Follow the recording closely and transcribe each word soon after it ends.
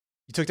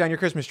You took down your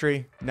Christmas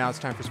tree. Now it's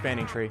time for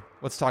Spanning Tree.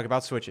 Let's talk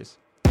about switches.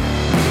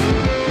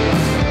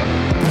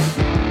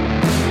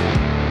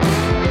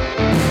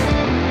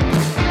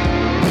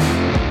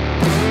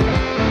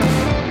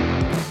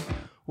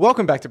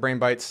 Welcome back to Brain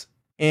Bites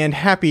and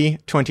happy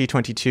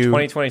 2022.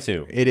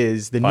 2022. It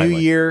is the Finally. new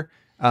year,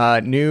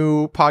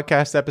 new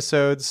podcast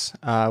episodes.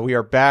 We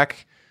are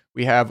back.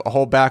 We have a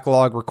whole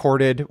backlog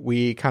recorded.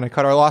 We kind of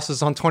cut our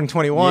losses on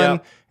 2021.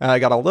 Yep. I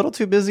got a little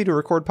too busy to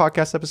record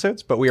podcast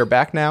episodes, but we are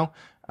back now.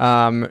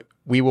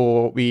 We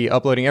will be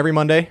uploading every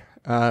Monday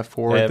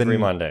for Every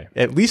Monday.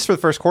 at least for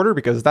the first quarter,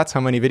 because that's how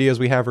many videos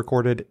we have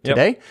recorded Yep.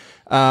 today.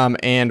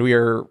 And we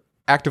are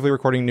actively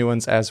recording new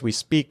ones as we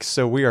speak.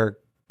 So we are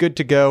good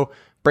to go.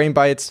 Brain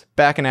Bites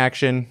back in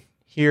action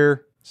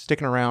here,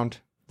 sticking around.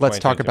 Let's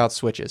talk 2022. about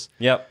switches.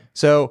 Yep.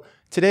 So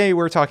today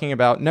we're talking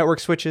about network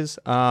switches.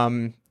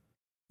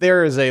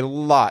 There is a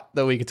lot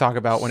that we could talk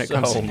about when it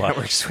comes to So much.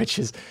 network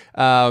switches.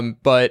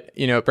 But,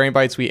 you know, at Brain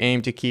Bites, we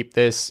aim to keep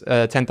this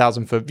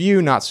 10,000 foot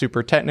view, not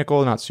super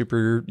technical, not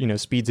super,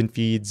 speeds and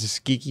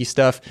feeds, geeky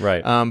stuff.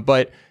 Right.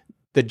 But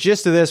the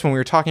gist of this, when we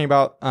were talking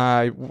about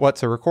what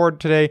to record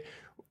today,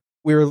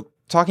 we were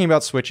talking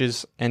about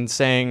switches and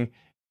saying,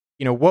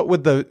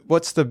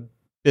 what's the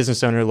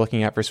business owner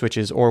looking at for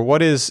switches, or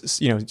what is,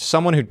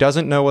 someone who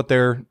doesn't know what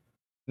they're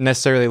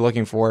necessarily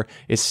looking for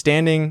is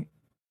standing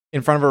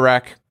in front of a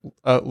rack,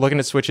 looking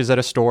at switches at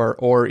a store,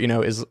 or,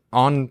 is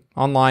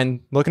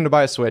online looking to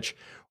buy a switch.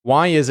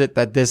 Why is it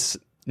that this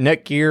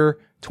Netgear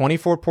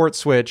 24 port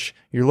switch,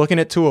 you're looking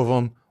at two of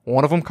them,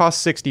 one of them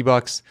costs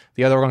 $60,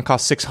 the other one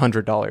costs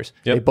 $600. Yep.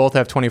 They both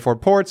have 24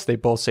 ports. They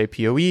both say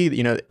PoE.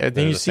 Then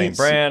They're you the see same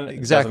brand. It doesn't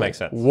exactly make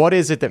sense. what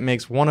is it that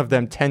makes one of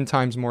them 10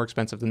 times more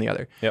expensive than the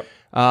other.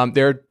 Yep.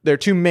 There are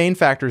two main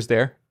factors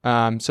there.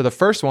 So the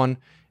first one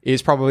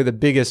is probably the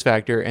biggest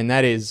factor, and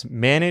that is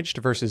managed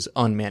versus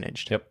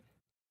unmanaged. Yep.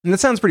 And that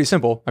sounds pretty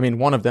simple. I mean,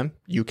 one of them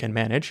you can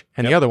manage,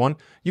 and the other one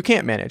you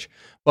can't manage.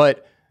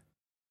 But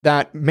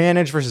that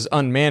managed versus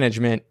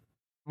unmanagement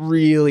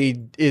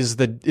really is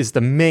the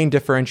main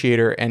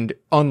differentiator and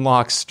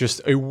unlocks just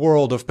a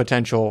world of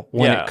potential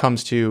when Yeah. it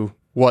comes to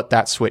what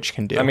that switch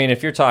can do. I mean,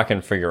 if you're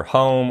talking for your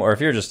home, or if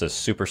you're just a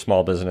super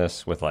small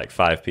business with like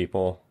 5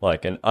 people,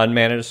 like an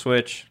unmanaged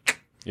switch,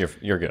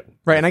 you're good.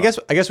 right, and I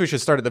guess we should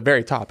start at the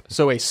very top.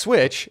 So a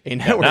switch, a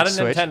network Not a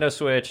switch, Nintendo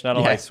Switch, not a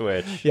light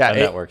switch, yeah, a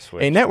network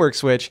switch. A network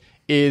switch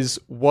is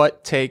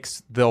what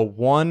takes the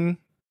one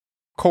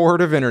cohort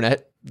of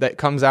internet that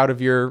comes out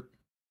of your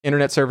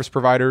internet service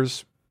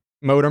provider's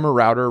modem or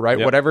router, right?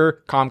 Yep.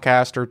 Whatever,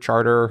 Comcast or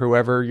Charter or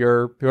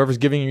whoever's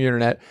giving you your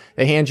internet,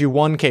 they hand you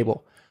one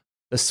cable.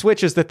 The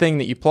switch is the thing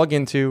that you plug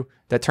into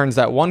that turns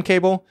that one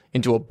cable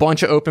into a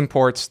bunch of open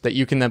ports that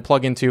you can then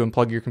plug into and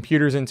plug your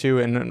computers into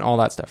and all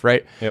that stuff,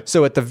 right? Yep.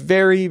 So at the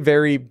very,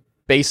 very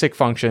basic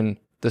function,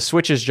 the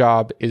switch's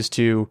job is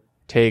to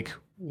take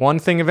one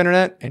thing of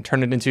internet and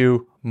turn it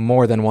into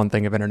more than one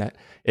thing of internet.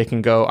 It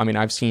can go,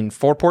 I've seen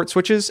 4-port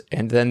switches,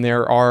 and then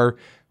there are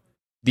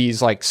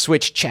these like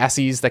switch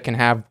chassis that can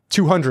have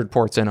 200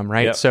 ports in them,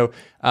 right? Yep. So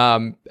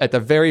at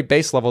the very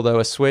base level, though,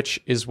 a switch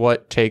is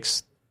what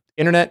takes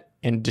internet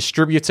and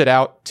distributes it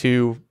out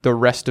to the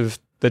rest of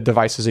the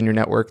devices in your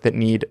network that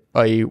need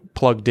a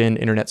plugged-in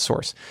internet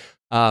source.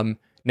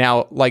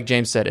 Now, like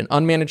James said, an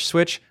unmanaged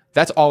switch,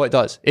 that's all it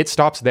does. It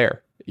stops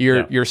there.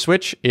 Your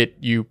switch,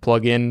 you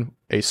plug in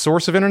a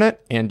source of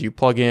internet and you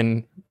plug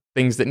in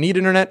things that need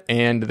internet,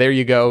 and there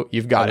you go.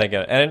 You've got it.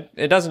 And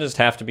it doesn't just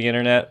have to be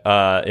internet.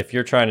 If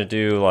you're trying to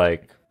do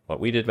like what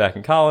we did back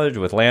in college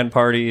with LAN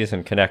parties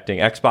and connecting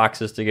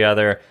Xboxes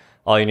together,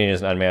 all you need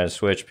is an unmanaged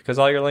switch, because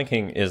all you're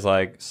linking is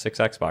like 6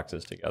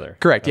 Xboxes together.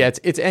 Correct. Yeah,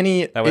 it's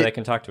any... That way they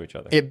can talk to each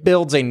other. It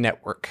builds a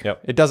network.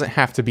 Yep. It doesn't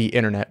have to be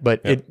internet,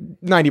 but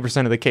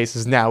 90% of the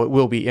cases now it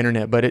will be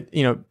internet. But it,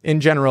 in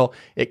general,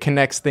 it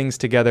connects things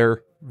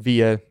together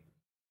via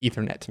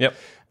Ethernet. Yep.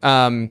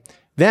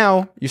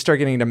 Now you start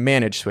getting into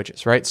managed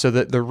switches, right? So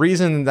the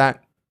reason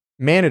that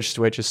managed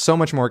switch is so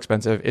much more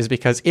expensive is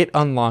because it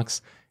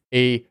unlocks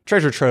a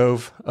treasure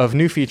trove of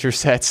new feature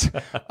sets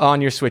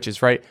on your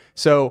switches, right?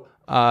 So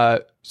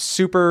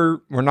we're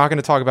not going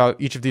to talk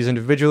about each of these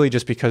individually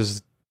just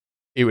because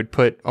it would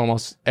put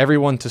almost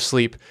everyone to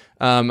sleep.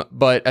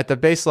 But at the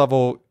base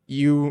level,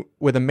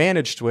 with a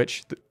managed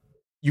switch,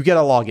 you get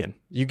a login.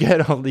 You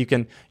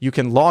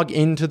can log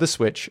into the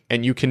switch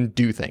and you can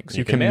do things.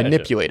 You can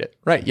manipulate it.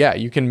 Right. Yeah.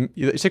 You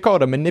call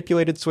it a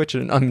manipulated switch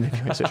and an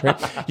unmanipulated switch,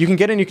 right? You can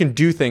get in, you can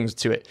do things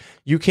to it.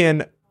 You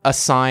can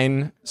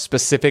assign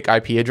specific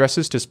IP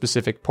addresses to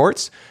specific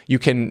ports. You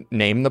can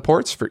name the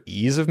ports for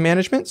ease of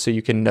management. So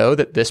you can know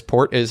that this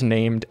port is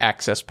named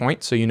access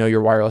point. So you know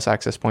your wireless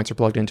access points are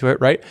plugged into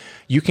it, right?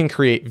 You can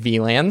create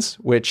VLANs,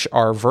 which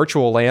are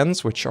virtual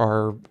LANs, which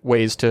are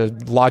ways to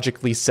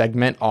logically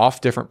segment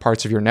off different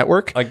parts of your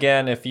network.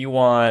 Again, if you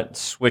want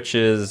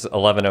switches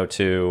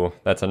 1102,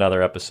 that's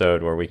another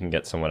episode where we can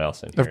get someone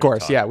else in here. Of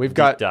course, yeah. We've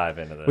got dive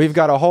into this. We've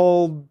got a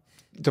whole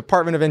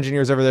department of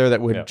engineers over there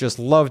that would just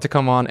love to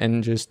come on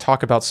and just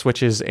talk about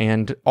switches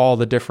and all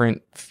the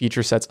different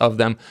feature sets of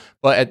them.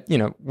 But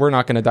we're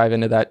not going to dive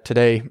into that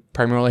today,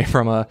 primarily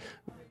from a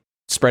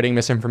spreading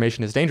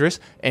misinformation is dangerous,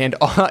 and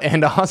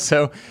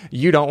also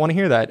you don't want to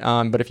hear that.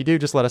 But if you do,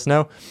 just let us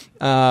know.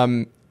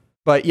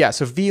 But yeah,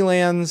 so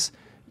VLANs,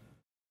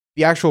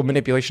 the actual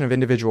manipulation of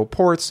individual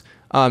ports,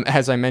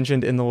 as I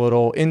mentioned in the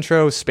little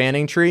intro,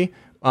 spanning tree,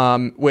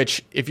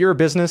 which if you're a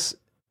business,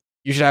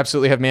 you should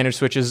absolutely have managed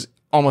switches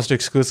almost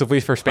exclusively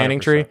for spanning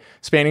 100%. tree.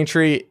 Spanning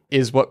tree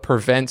is what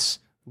prevents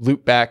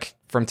loopback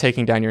from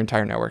taking down your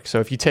entire network. So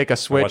if you take a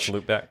switch,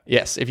 What's loopback?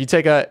 yes, if you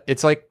take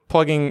it's like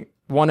plugging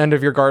one end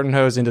of your garden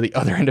hose into the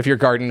other end of your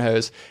garden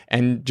hose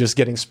and just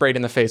getting sprayed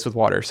in the face with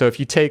water. So if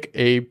you take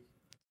a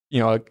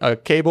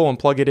cable and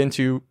plug it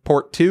into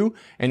port 2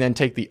 and then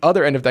take the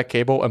other end of that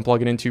cable and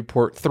plug it into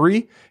port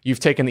 3, you've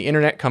taken the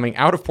internet coming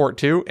out of port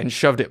 2 and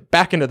shoved it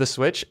back into the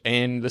switch,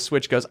 and the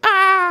switch goes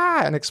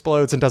and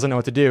explodes and doesn't know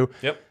what to do.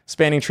 Yep.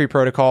 Spanning tree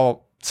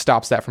protocol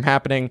stops that from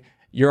happening.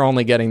 You're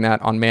only getting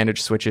that on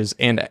managed switches,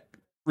 and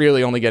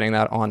really only getting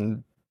that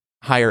on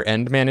higher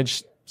end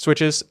managed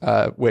switches,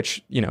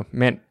 which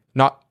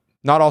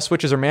not all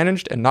switches are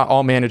managed, and not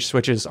all managed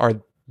switches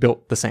are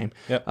built the same.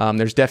 Yep.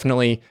 There's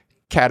definitely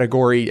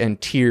category and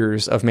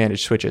tiers of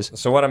managed switches.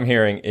 So what I'm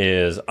hearing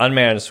is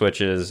unmanaged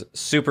switches,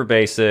 super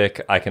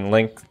basic. I can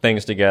link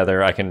things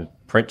together. I can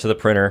print to the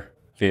printer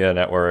via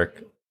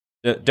network.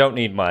 Don't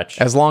need much.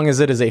 As long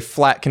as it is a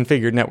flat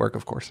configured network,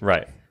 of course.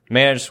 Right.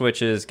 Managed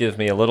switches gives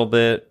me a little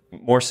bit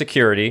more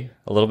security,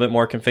 a little bit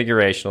more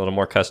configuration, a little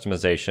more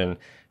customization.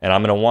 And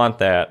I'm going to want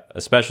that,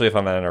 especially if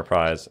I'm an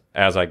enterprise,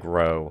 as I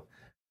grow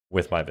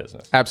with my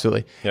business.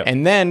 Absolutely. Yep.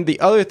 And then the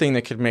other thing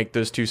that could make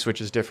those two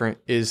switches different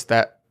is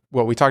that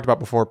what we talked about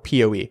before,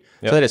 PoE. Yep.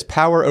 So that is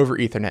power over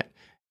Ethernet.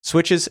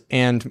 Switches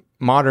and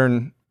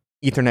modern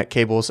Ethernet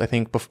cables, I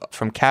think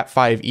from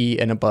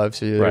Cat5e and above.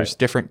 So there's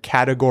different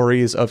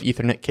categories of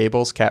Ethernet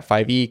cables,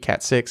 Cat5e,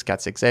 Cat6,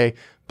 Cat6a,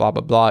 blah,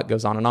 blah, blah. It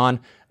goes on and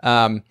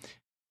on.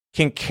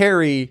 Can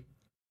carry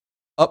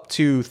up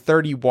to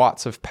 30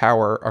 watts of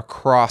power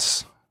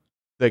across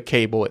the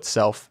cable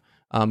itself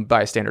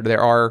by standard.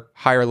 There are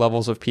higher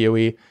levels of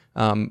PoE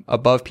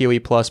above PoE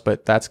plus,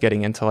 but that's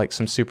getting into like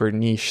some super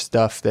niche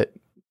stuff that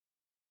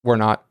we're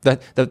not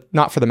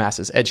not for the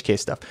masses, edge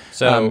case stuff.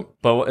 So,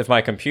 but if my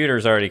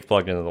computer's already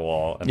plugged into the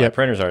wall and my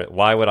printer's already,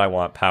 why would I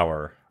want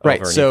power?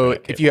 Right. So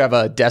if you have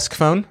a desk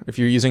phone, if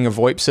you're using a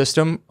VoIP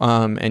system,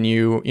 and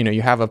you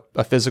have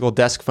a physical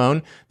desk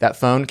phone, that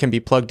phone can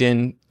be plugged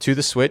in to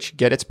the switch,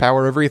 get its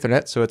power over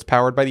Ethernet, so it's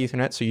powered by the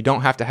Ethernet. So you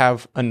don't have to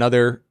have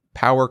another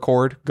power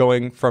cord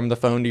going from the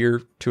phone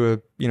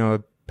to a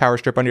power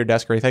strip under your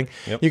desk or anything.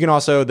 Yep. You can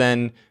also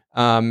then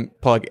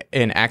plug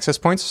in access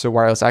points, so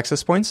wireless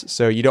access points.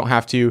 So you don't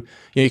have to,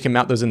 you can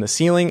mount those in the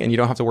ceiling, and you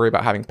don't have to worry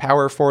about having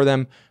power for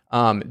them.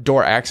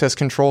 Door access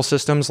control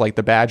systems like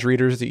the badge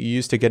readers that you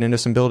use to get into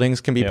some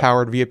buildings can be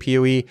powered via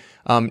PoE.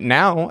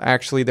 Now,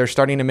 actually, they're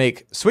starting to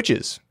make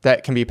switches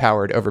that can be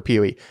powered over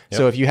PoE. Yep.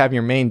 So if you have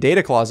your main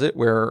data closet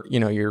where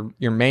your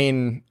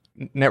main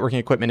networking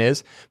equipment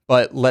is,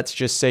 but let's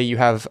just say you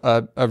have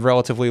a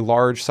relatively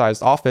large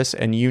sized office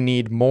and you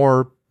need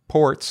more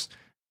ports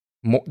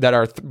that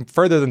are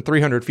further than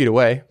 300 feet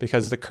away,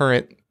 because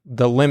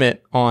the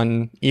limit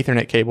on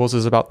Ethernet cables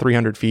is about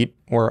 300 feet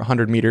or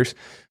 100 meters.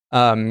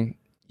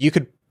 You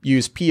could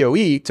use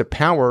PoE to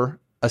power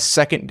a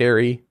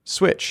secondary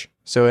switch.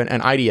 So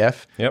an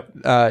IDF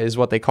is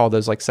what they call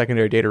those, like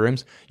secondary data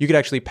rooms. You could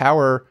actually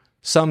power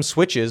some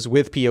switches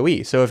with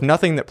PoE. So if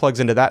nothing that plugs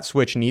into that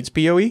switch needs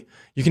PoE,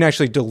 you can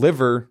actually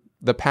deliver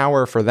the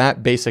power for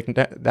that basic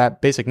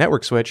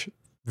network switch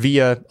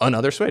via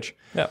another switch.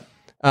 Yeah.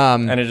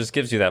 And it just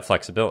gives you that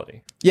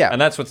flexibility. Yeah. And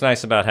that's what's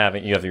nice about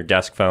you have your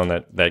desk phone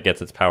that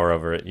gets its power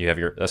over it. You have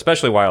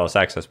especially wireless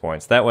access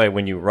points. That way,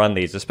 when you run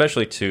these,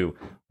 especially to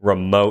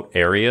remote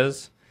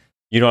areas,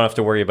 you don't have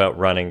to worry about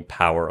running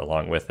power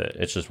along with it.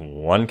 It's just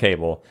one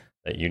cable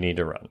that you need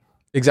to run.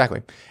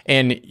 Exactly.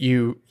 And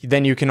you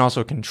can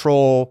also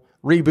control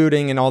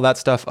rebooting and all that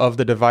stuff of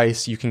the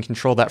device. You can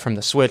control that from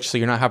the switch, so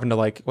you're not having to,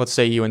 like, let's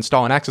say you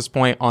install an access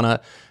point on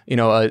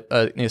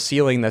a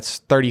ceiling that's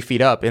 30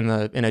 feet up in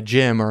a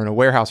gym or in a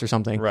warehouse or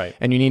something, right?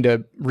 And you need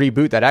to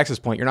reboot that access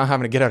point. You're not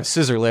having to get out a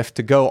scissor lift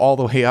to go all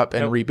the way up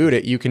and reboot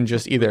it. You can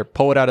just either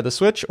pull it out of the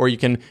switch, or you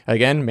can,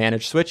 again,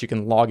 manage switch. You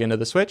can log into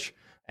the switch,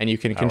 and you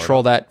can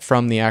control that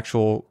from the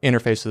actual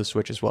interface of the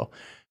switch as well.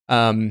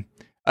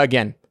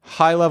 Again,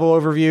 high level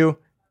overview.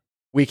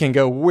 We can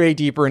go way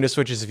deeper into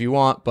switches if you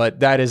want, but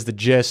that is the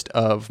gist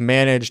of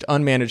managed,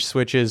 unmanaged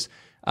switches,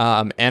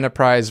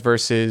 enterprise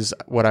versus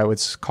what I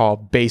would call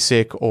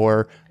basic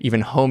or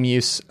even home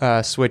use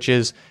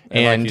switches.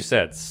 And like you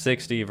said,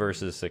 $60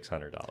 versus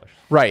 $600.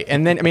 Right.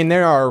 And then,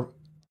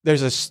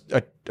 there's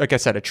like I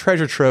said, a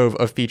treasure trove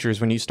of features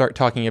when you start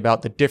talking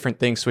about the different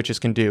things switches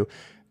can do.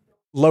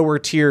 Lower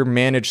tier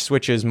managed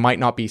switches might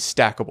not be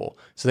stackable.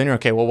 So then you're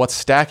okay, well, what's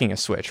stacking a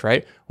switch,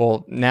 right?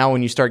 Well, now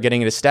when you start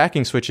getting into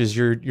stacking switches,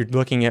 you're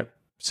looking at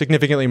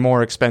significantly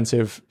more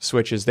expensive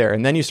switches there.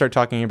 And then you start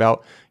talking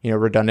about,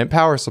 redundant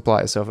power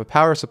supplies. So if a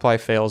power supply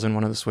fails in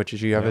one of the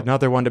switches, you have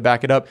another one to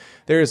back it up.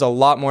 There is a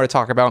lot more to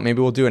talk about. Maybe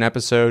we'll do an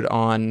episode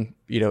on,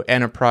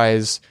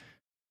 enterprise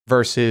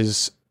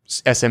versus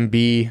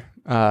SMB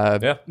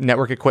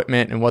network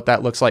equipment and what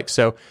that looks like.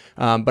 So,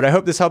 but I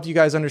hope this helped you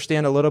guys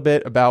understand a little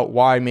bit about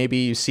why maybe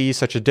you see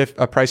such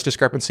a price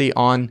discrepancy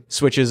on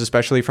switches,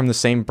 especially from the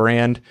same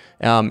brand,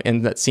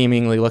 and that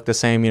seemingly look the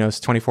same. It's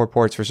 24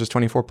 ports versus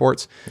 24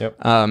 ports. Yep.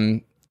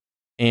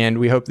 And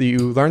we hope that you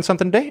learned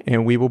something today,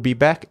 and we will be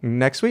back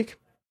next week.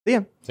 See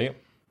ya. See ya.